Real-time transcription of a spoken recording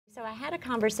So I had a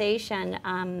conversation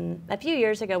a few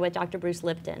years ago with Dr. Bruce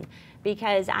Lipton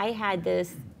because I had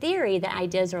this theory that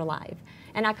ideas are alive.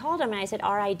 And I called him and I said,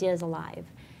 "Are ideas alive?"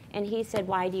 And he said,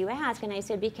 "Why do you ask?" And I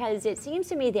said, because it seems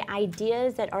to me the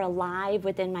ideas that are alive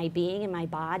within my being and my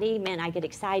body, man, I get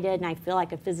excited and I feel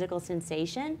like a physical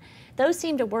sensation, those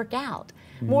seem to work out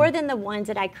more than the ones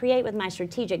that I create with my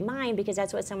strategic mind because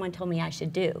that's what someone told me I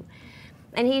should do.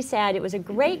 And he said, it was a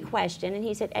great question, and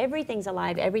he said, everything's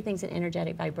alive, everything's an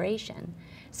energetic vibration.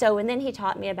 So, and then he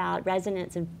taught me about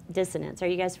resonance and dissonance. Are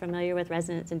you guys familiar with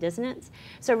resonance and dissonance?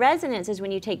 So resonance is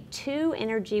when you take two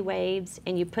energy waves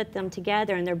and you put them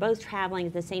together and they're both traveling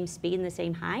at the same speed and the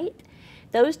same height.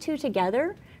 Those two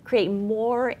together create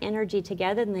more energy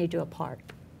together than they do apart.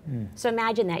 So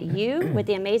imagine that you, with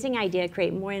the amazing idea,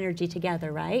 create more energy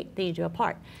together, right, than you do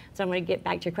apart. So I'm going to get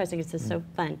back to your question because this is so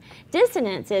fun.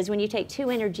 Dissonance is when you take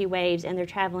two energy waves and they're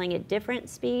traveling at different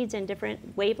speeds and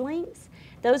different wavelengths.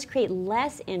 Those create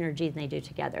less energy than they do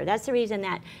together. That's the reason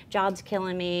that job's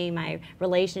killing me, my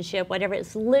relationship, whatever,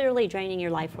 it's literally draining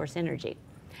your life force energy.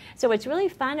 So what's really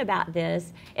fun about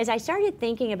this is I started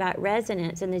thinking about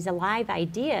resonance and these alive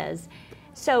ideas.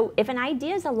 So if an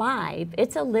idea is alive,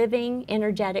 it's a living,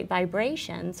 energetic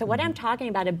vibration. So what I'm talking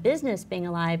about, a business being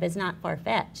alive, is not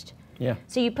far-fetched. Yeah.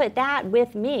 So you put that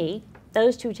with me,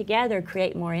 those two together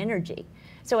create more energy.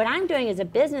 So what I'm doing as a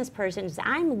business person is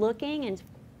I'm looking and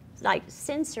like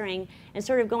censoring and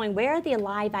sort of going, where are the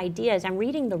alive ideas? I'm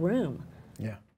reading the room. Yeah.